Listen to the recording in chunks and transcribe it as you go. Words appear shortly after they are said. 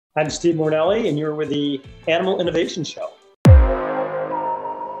I'm Steve Mornelli, and you're with the Animal Innovation Show.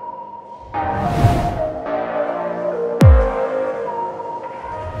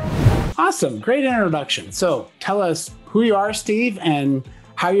 Awesome. Great introduction. So tell us who you are, Steve, and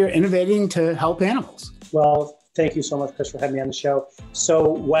how you're innovating to help animals. Well, thank you so much, Chris, for having me on the show. So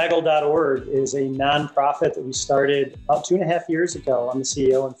Waggle.org is a nonprofit that we started about 2.5 years ago. I'm the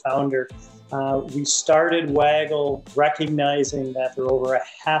CEO and founder. We started Waggle recognizing that there are over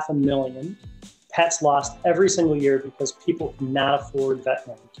 500,000 pets lost every single year because people cannot afford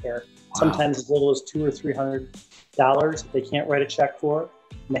veterinary care. Wow. Sometimes as little as $200 or $300 they can't write a check for,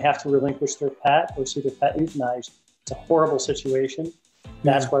 and they have to relinquish their pet or see their pet euthanized. It's a horrible situation.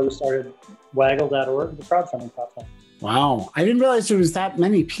 That's why we started Waggle.org, the crowdfunding platform. Wow. I didn't realize there was that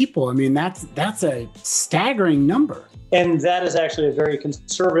many people. I mean, that's a staggering number. And that is actually a very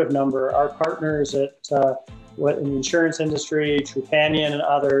conservative number. Our partners at in the insurance industry, Trupanion and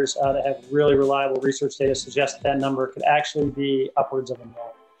others that have really reliable research data suggest that number could actually be upwards of 1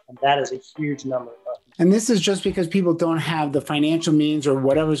 million. And that is a huge number. And this is just because people don't have the financial means or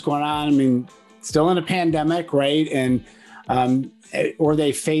whatever's going on. I mean, still in a pandemic, right? And or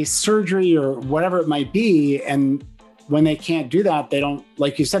they face surgery or whatever it might be. And when they can't do that, they don't,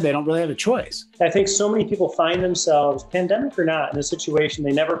 like you said, they don't really have a choice. I think so many people find themselves, pandemic or not, in a situation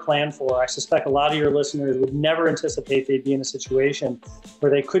they never planned for. I suspect a lot of your listeners would never anticipate they'd be in a situation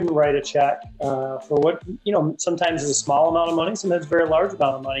where they couldn't write a check for what, sometimes is a small amount of money, sometimes a very large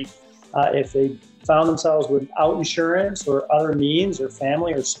amount of money. If they found themselves without insurance or other means or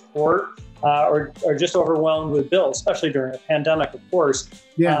family or support, or just overwhelmed with bills, especially during a pandemic, of course,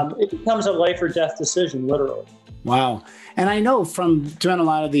 it becomes a life or death decision, literally. Wow. And I know from doing a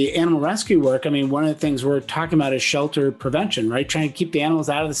lot of the animal rescue work, I mean, one of the things we're talking about is shelter prevention, right? Trying to keep the animals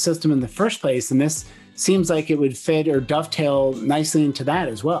out of the system in the first place. And this seems like it would fit or dovetail nicely into that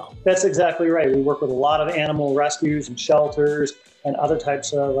as well. That's exactly right. We work with a lot of animal rescues and shelters and other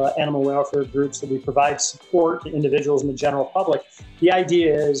types of animal welfare groups that we provide support to individuals and the general public. The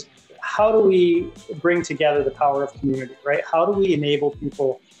idea is, how do we bring together the power of community, right? How do we enable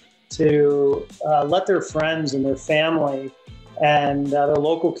people to let their friends and their family and their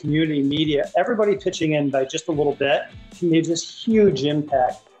local community media, everybody pitching in by just a little bit, can make this huge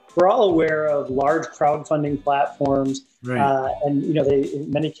impact. We're all aware of large crowdfunding platforms, right. And they,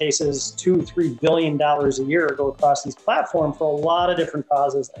 in many cases, $2-3 billion a year go across these platforms for a lot of different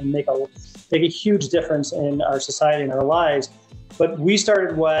causes and make a huge difference in our society and our lives. But we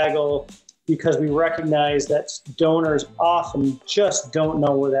started Waggle because we recognize that donors often just don't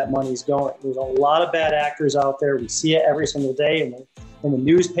know where that money's going. There's a lot of bad actors out there. We see it every single day in the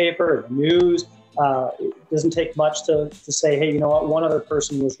newspaper, in the news. It doesn't take much to say, hey, you know what, one other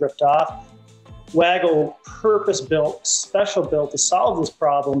person was ripped off. Waggle, purpose-built, special-built to solve this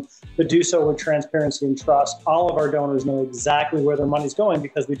problem, but do so with transparency and trust. All of our donors know exactly where their money's going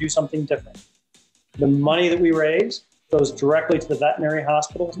because we do something different. The money that we raise goes directly to the veterinary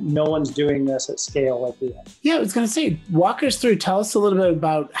hospitals. No one's doing this at scale like we are. Yeah, I was going to say, walk us through, tell us a little bit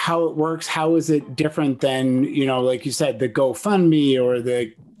about how it works. How is it different than, like you said, the GoFundMe or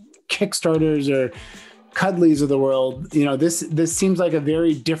the Kickstarters or Cuddlies of the world? This seems like a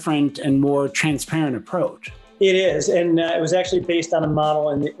very different and more transparent approach. It is, and it was actually based on a model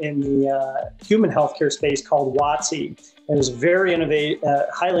in the human healthcare space called WOTC. It was a very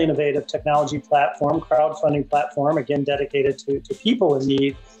highly innovative technology platform, crowdfunding platform, again, dedicated to people in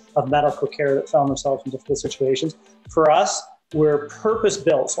need of medical care that found themselves in difficult situations. For us, we're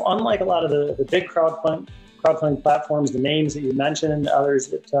purpose-built. So unlike a lot of the big crowdfunding platforms, the names that you mentioned, and others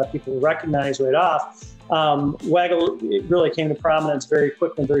that people recognize right off, Waggle really came to prominence very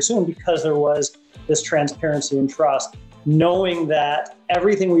quickly and very soon because there was this transparency and trust, knowing that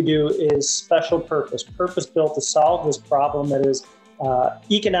everything we do is special purpose-built to solve this problem that is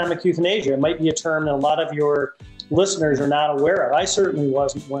economic euthanasia. It might be a term that a lot of your listeners are not aware of. I certainly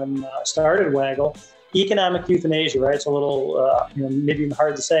wasn't when I started Waggle. Economic euthanasia, right? It's a little, maybe even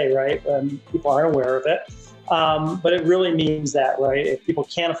hard to say, right? People aren't aware of it. But it really means that, right? If people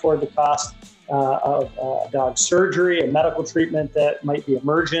can't afford the cost of dog surgery and medical treatment that might be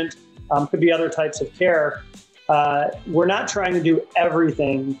emergent, could be other types of care. We're not trying to do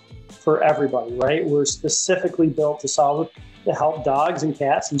everything for everybody, right? We're specifically built to help dogs and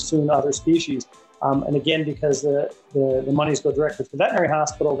cats and soon other species. And again, because the monies go directly to the veterinary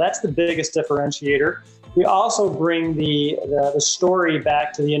hospital, that's the biggest differentiator. We also bring the story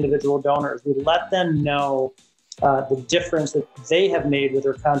back to the individual donors. We let them know the difference that they have made with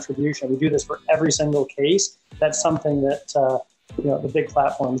their contribution. We do this for every single case. That's something that the big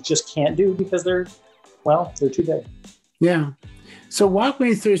platforms just can't do because they're too big. Yeah. So walk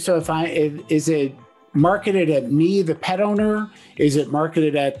me through. So is it marketed at me, the pet owner? Is it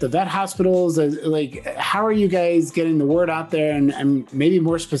marketed at the vet hospitals? Like, how are you guys getting the word out there? And maybe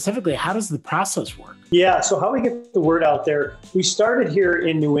more specifically, how does the process work? Yeah, so how we get the word out there, we started here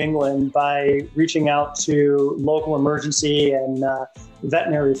in New England by reaching out to local emergency and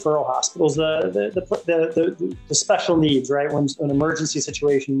veterinary referral hospitals, the special needs, right, when an emergency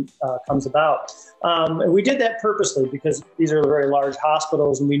situation comes about. And we did that purposely because these are very large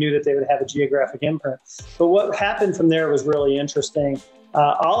hospitals and we knew that they would have a geographic imprint. But what happened from there was really interesting.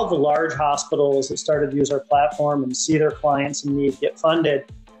 All of the large hospitals that started to use our platform and see their clients in need get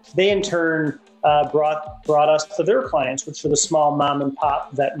funded, they in turn brought us to their clients, which are the small mom and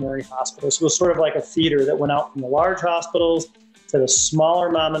pop veterinary hospitals. So it was sort of like a feeder that went out from the large hospitals to the smaller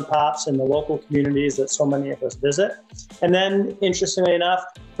mom and pops in the local communities that so many of us visit. And then, interestingly enough,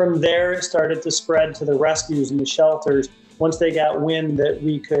 from there, it started to spread to the rescues and the shelters. Once they got wind that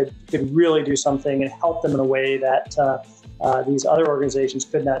we could really do something and help them in a way that these other organizations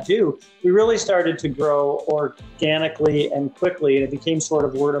could not do, we really started to grow organically and quickly, and it became sort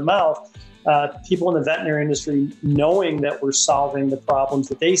of word of mouth. People in the veterinary industry knowing that we're solving the problems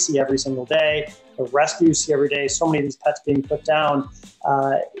that they see every single day, the rescues see every day, so many of these pets being put down,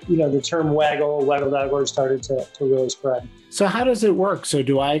 the term Waggle.org started to really spread. So how does it work? So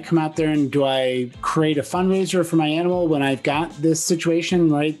do I come out there and do I create a fundraiser for my animal when I've got this situation,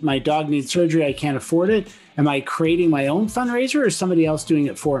 right? My dog needs surgery, I can't afford it. Am I creating my own fundraiser or is somebody else doing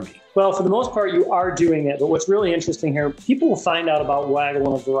it for me? Well, for the most part, you are doing it. But what's really interesting here, people will find out about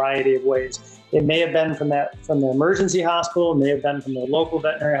Waggle in a variety of ways. It may have been from the emergency hospital, it may have been from the local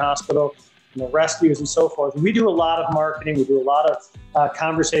veterinary hospital, from the rescues and so forth. We do a lot of marketing. We do a lot of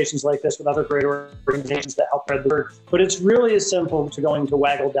conversations like this with other great organizations that help spread the word. But it's really as simple to going to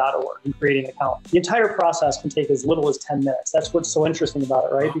Waggle.org and creating an account. The entire process can take as little as 10 minutes. That's what's so interesting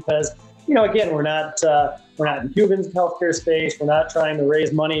about it, right? Because again, we're not in humans healthcare space. We're not trying to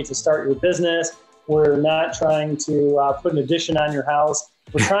raise money to start your business. We're not trying to put an addition on your house.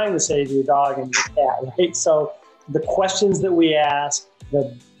 We're trying to save your dog and your cat, right? So the questions that we ask,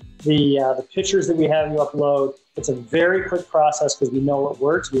 the pictures that we have you upload, it's a very quick process because we know it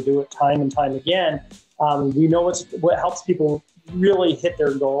works. We do it time and time again. We know what helps people really hit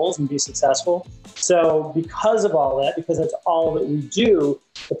their goals and be successful. So because of all that, because that's all that we do,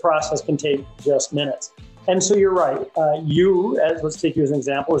 the process can take just minutes. And so you're right. Let's take you as an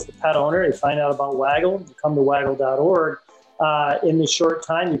example, as the pet owner, you find out about Waggle, you come to Waggle.org. In the short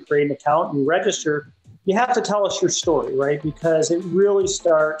time, you create an account, you register. You have to tell us your story, right? Because it really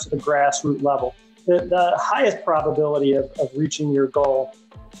starts at the grassroots level. The highest probability of reaching your goal.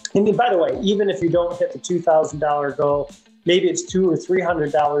 And by the way, even if you don't hit the $2,000 goal, maybe it's $200 or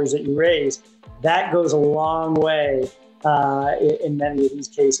 $300 that you raise. That goes a long way in many of these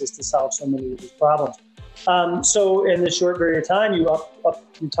cases to solve so many of these problems. So in this short period of time, you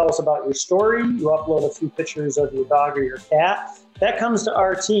tell us about your story. You upload a few pictures of your dog or your cat. That comes to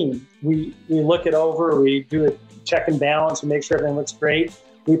our team. We look it over. We do a check and balance. We make sure everything looks great.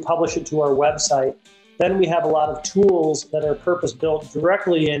 We publish it to our website. Then we have a lot of tools that are purpose-built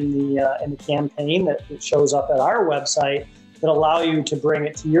directly in the campaign that shows up at our website that allow you to bring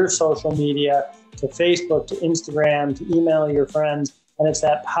it to your social media, to Facebook, to Instagram, to email your friends. And it's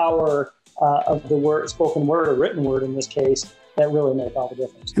that power of the spoken word or written word in this case that really make all the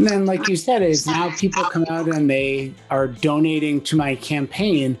difference. And then, like you said, is now people come out and they are donating to my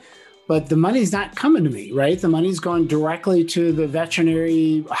campaign, but the money's not coming to me, right? The money's going directly to the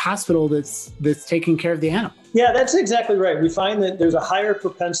veterinary hospital that's taking care of the animal. Yeah, that's exactly right. We find that there's a higher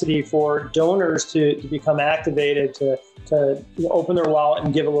propensity for donors to become activated, to open their wallet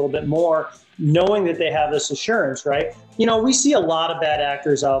and give a little bit more, knowing that they have this assurance, right? We see a lot of bad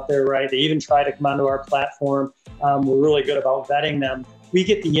actors out there, right? They even try to come onto our platform. We're really good about vetting them. We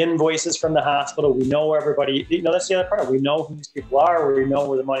get the invoices from the hospital. We know everybody, that's the other part. We know who these people are, we know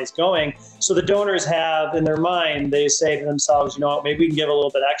where the money's going. So the donors have in their mind, they say to themselves, maybe we can give a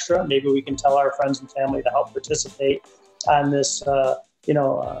little bit extra. Maybe we can tell our friends and family to help participate on this,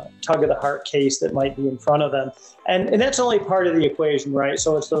 tug of the heart case that might be in front of them. And that's only part of the equation, right?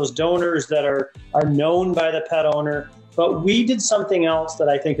 So it's those donors that are known by the pet owner. But we did something else that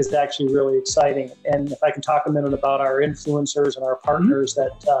I think is actually really exciting. And if I can talk a minute about our influencers and our partners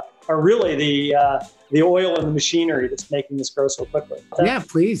that are really the oil in the machinery that's making this grow so quickly. Yeah,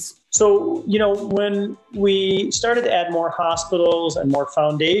 please. So, when we started to add more hospitals and more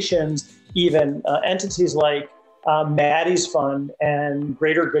foundations, even entities like Maddie's Fund, and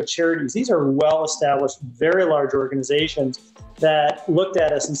Greater Good Charities. These are well-established, very large organizations that looked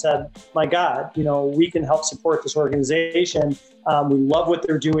at us and said, my God, we can help support this organization. We love what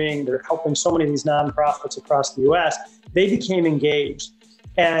they're doing. They're helping so many of these nonprofits across the U.S. They became engaged,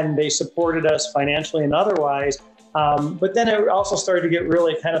 and they supported us financially and otherwise. But then it also started to get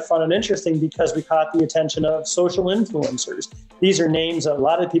really kind of fun and interesting because we caught the attention of social influencers. These are names that a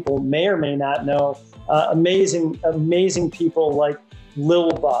lot of people may or may not know. Amazing people like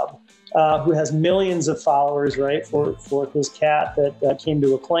Lil Bub, who has millions of followers, right, for his cat that came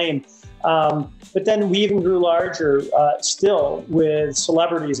to acclaim. But then we even grew larger still with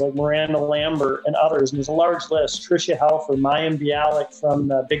celebrities like Miranda Lambert and others. And there's a large list: Tricia Helfer, Mayim Bialik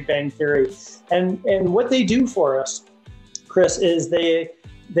from Big Bang Theory. And what they do for us, Chris, is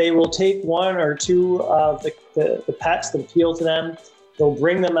they will take one or two of the pets that appeal to them. They'll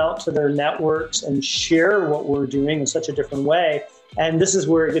bring them out to their networks and share what we're doing in such a different way. And this is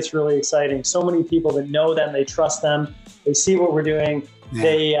where it gets really exciting. So many people that know them, they trust them, they see what we're doing.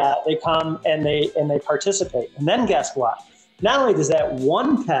 Yeah. They come and they participate. And then guess what? Not only does that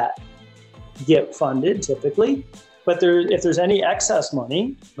one pet get funded typically, but if there's any excess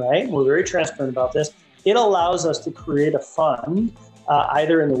money, right? We're very transparent about this. It allows us to create a fund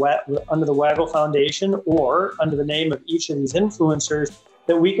either under the Waggle Foundation or under the name of each of these influencers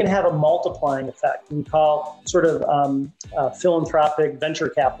that we can have a multiplying effect. We call sort of philanthropic venture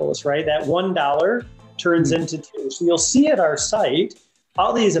capitalists, right? That $1 turns into $2. So you'll see at our site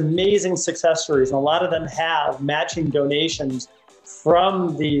all these amazing success stories, and a lot of them have matching donations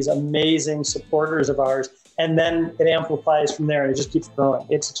from these amazing supporters of ours. And then it amplifies from there and it just keeps growing.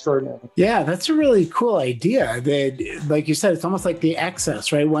 It's extraordinary. Yeah, that's a really cool idea. That, like you said, it's almost like the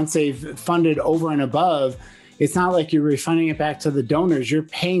excess, right? Once they've funded over and above, it's not like you're refunding it back to the donors. You're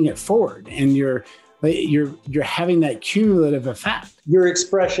paying it forward, and you're having that cumulative effect. Your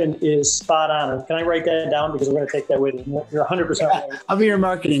expression is spot on. Can I write that down? Because we're going to take that with you. You're 100% right. I'll be your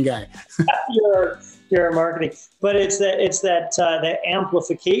marketing guy. You're marketing, but it's that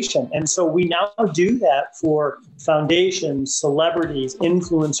amplification. And so we now do that for foundations, celebrities,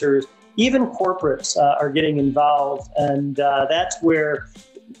 influencers, even corporates are getting involved. And that's where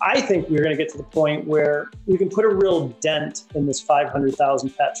I think we're going to get to the point where we can put a real dent in this 500,000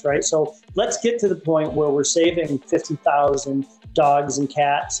 pets, right? So let's get to the point where we're saving 50,000 dogs and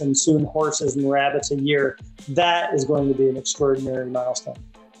cats and soon horses and rabbits a year. That is going to be an extraordinary milestone.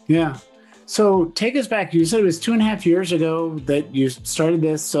 Yeah. So take us back. You said it was 2.5 years ago that you started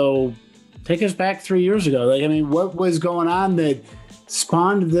this. So take us back 3 years ago. What was going on that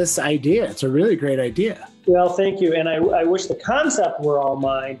spawned this idea? It's a really great idea. Well, thank you. And I wish the concept were all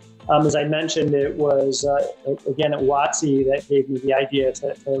mine. As I mentioned, it was, again, at WotC that gave me the idea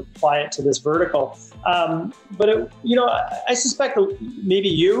to apply it to this vertical. But I suspect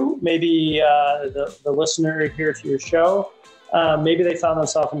maybe the listener here to your show, maybe they found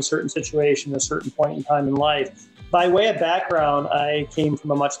themselves in a certain situation, a certain point in time in life. By way of background, I came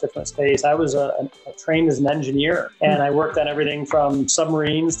from a much different space. I was trained as an engineer, and I worked on everything from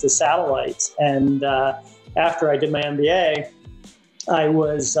submarines to satellites. And after I did my MBA, I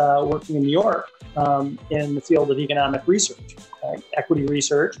was working in New York in the field of economic research, equity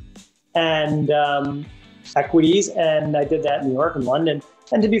research, and equities. And I did that in New York and London.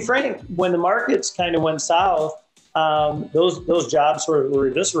 And to be frank, when the markets kind of went south, those jobs sort of were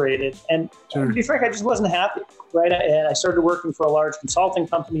eviscerated. And to be frank, I just wasn't happy, right? And I started working for a large consulting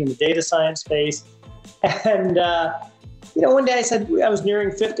company in the data science space. And, one day I was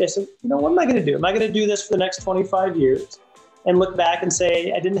nearing 50. I said, what am I going to do? Am I going to do this for the next 25 years and look back and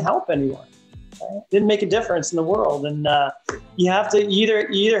say, I didn't help anyone? Right? Didn't make a difference in the world. And you have to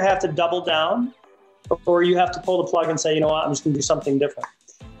either have to double down, or you have to pull the plug and say, I'm just going to do something different.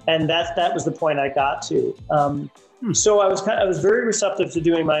 And that was the point I got to. So I was very receptive to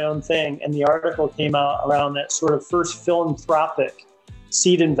doing my own thing. And the article came out around that sort of first philanthropic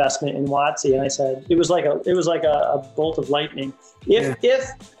seed investment in WotC. And I said, it was like a bolt of lightning. If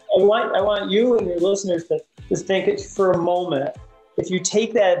I want you and your listeners to just think it for a moment. If you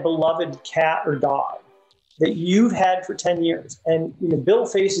take that beloved cat or dog that you've had for 10 years and bill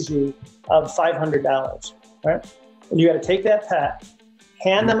faces you of $500, right? And you got to take that pet,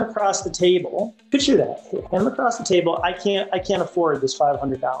 hand them across the table. Picture that. Hand them across the table. I can't afford this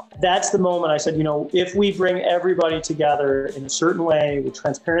 $500. That's the moment I said, if we bring everybody together in a certain way with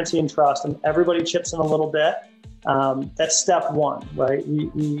transparency and trust, and everybody chips in a little bit, that's step one, right? We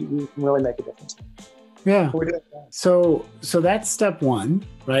can really make a difference. Yeah. We're doing that. So that's step one,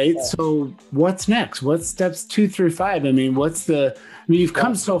 right? Yeah. So what's next? What's steps 2 through 5? I mean, you've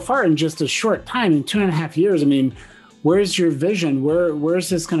come so far in just a short time, in 2.5 years. I mean, where's your vision? Where's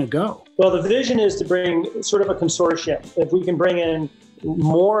this going to go? Well, the vision is to bring sort of a consortium. If we can bring in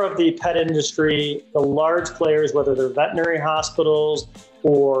more of the pet industry, the large players, whether they're veterinary hospitals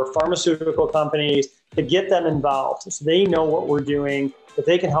or pharmaceutical companies, to get them involved so they know what we're doing, that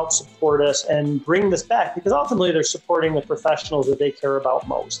they can help support us and bring this back, because ultimately they're supporting the professionals that they care about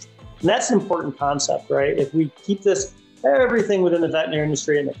most. And that's an important concept, right? If we keep everything within the veterinary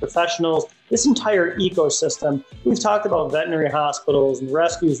industry and the professionals, this entire ecosystem, we've talked about veterinary hospitals and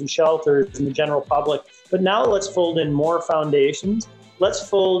rescues and shelters and the general public, but now let's fold in more foundations. Let's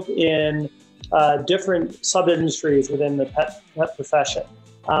fold in different sub-industries within the pet profession.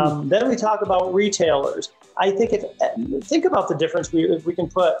 Then we talk about retailers. I think think about the difference. If we can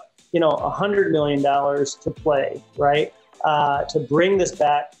put, $100 million to play, right, to bring this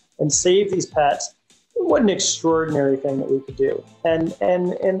back and save these pets. What an extraordinary thing that we could do. And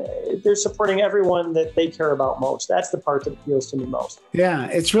they're supporting everyone that they care about most. That's the part that appeals to me most. Yeah,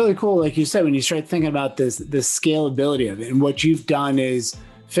 it's really cool. Like you said, when you start thinking about the scalability of it, and what you've done is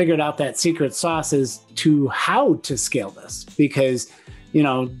figured out that secret sauce as to how to scale this, because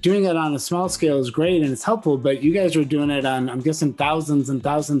doing it on a small scale is great and it's helpful, but you guys are doing it on, I'm guessing, thousands and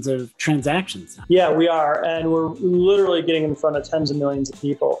thousands of transactions. Yeah, we are. And we're literally getting in front of tens of millions of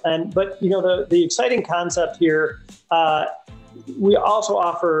people. But the exciting concept here, we also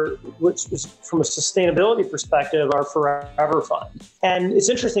offer, which is from a sustainability perspective, our Forever Fund. And it's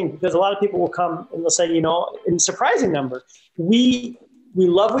interesting because a lot of people will come and they'll say, in surprising number, we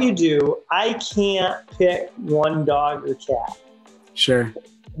love what you do. I can't pick one dog or cat. Sure.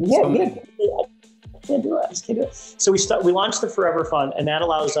 Yeah, I can't do it. So we launched the Forever Fund, and that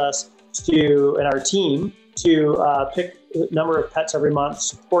allows us and our team to pick a number of pets every month,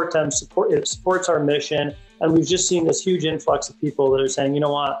 support them, it supports our mission. And we've just seen this huge influx of people that are saying, you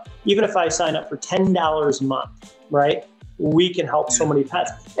know what, even if I sign up for $10 a month, right, we can help so many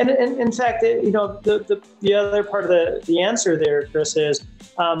pets. And in fact, the other part of the answer there, Chris, is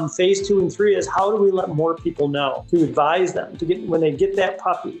phase 2 and 3 is how do we let more people know, to advise them to get, when they get that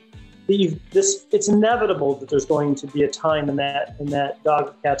puppy, it's inevitable that there's going to be a time in that dog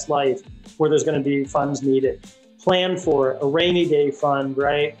or cat's life where there's going to be funds needed. Plan for it, a rainy day fund,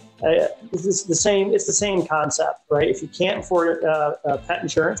 right? It's the same concept, right? If you can't afford pet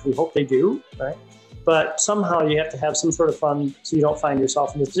insurance, we hope they do, right? But somehow you have to have some sort of fund so you don't find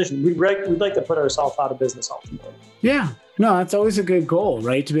yourself in this position. We'd like to put ourselves out of business ultimately. Yeah, no, that's always a good goal,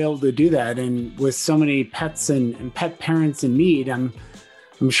 right? To be able to do that. And with so many pets and pet parents in need, I'm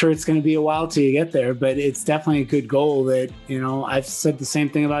sure it's going to be a while till you get there, but it's definitely a good goal that, I've said the same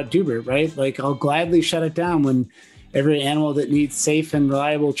thing about Doobert, right? Like, I'll gladly shut it down when every animal that needs safe and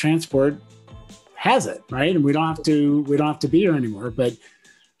reliable transport has it, right? And we don't have to be here anymore. But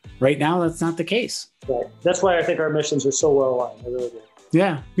right now, that's not the case. Right. That's why I think our missions are so well aligned. I really do.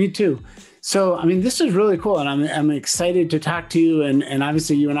 Yeah, me too. So, this is really cool, and I'm excited to talk to you. And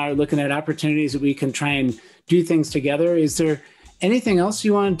obviously, you and I are looking at opportunities that we can try and do things together. Is there anything else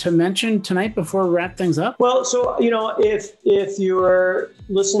you wanted to mention tonight before we wrap things up? Well, so if your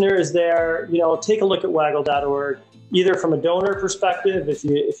listener is there, take a look at Waggle.org. Either from a donor perspective, if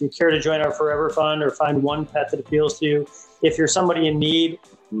you care to join our Forever Fund or find one pet that appeals to you. If you're somebody in need,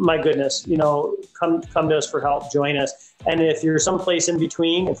 my goodness, come to us for help, join us. And if you're someplace in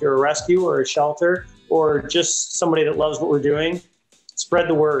between, if you're a rescue or a shelter or just somebody that loves what we're doing, spread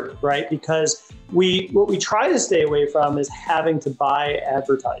the word, right? Because what we try to stay away from is having to buy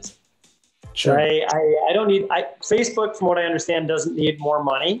advertising. Sure. Right? Facebook, from what I understand, doesn't need more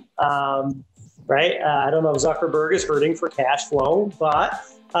money. Right? I don't know if Zuckerberg is hurting for cash flow, but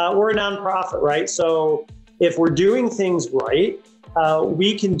we're a nonprofit, right? So if we're doing things right,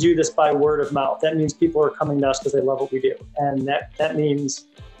 we can do this by word of mouth. That means people are coming to us because they love what we do. And that means,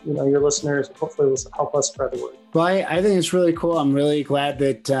 your listeners hopefully will help us spread the word. Well, I think it's really cool. I'm really glad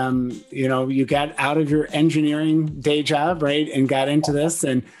that, you got out of your engineering day job, right, and got into this.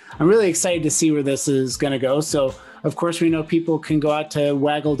 And I'm really excited to see where this is going to go. So, of course, we know people can go out to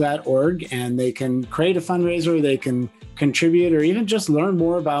waggle.org and they can create a fundraiser, they can contribute, or even just learn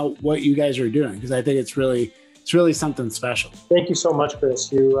more about what you guys are doing, because I think it's really something special. Thank you so much,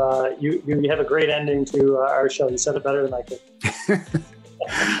 Chris. You have a great ending to our show. You said it better than I could.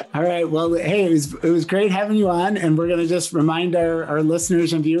 All right. Well, hey, it was great having you on. And we're going to just remind our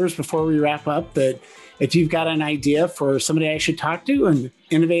listeners and viewers before we wrap up that if you've got an idea for somebody I should talk to, an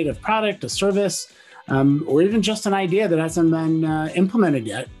innovative product, a service, or even just an idea that hasn't been implemented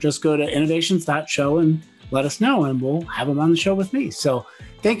yet, just go to innovations.show and let us know, and we'll have them on the show with me. So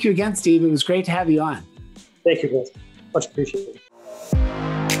thank you again, Steve. It was great to have you on. Thank you, Bill. Much appreciated.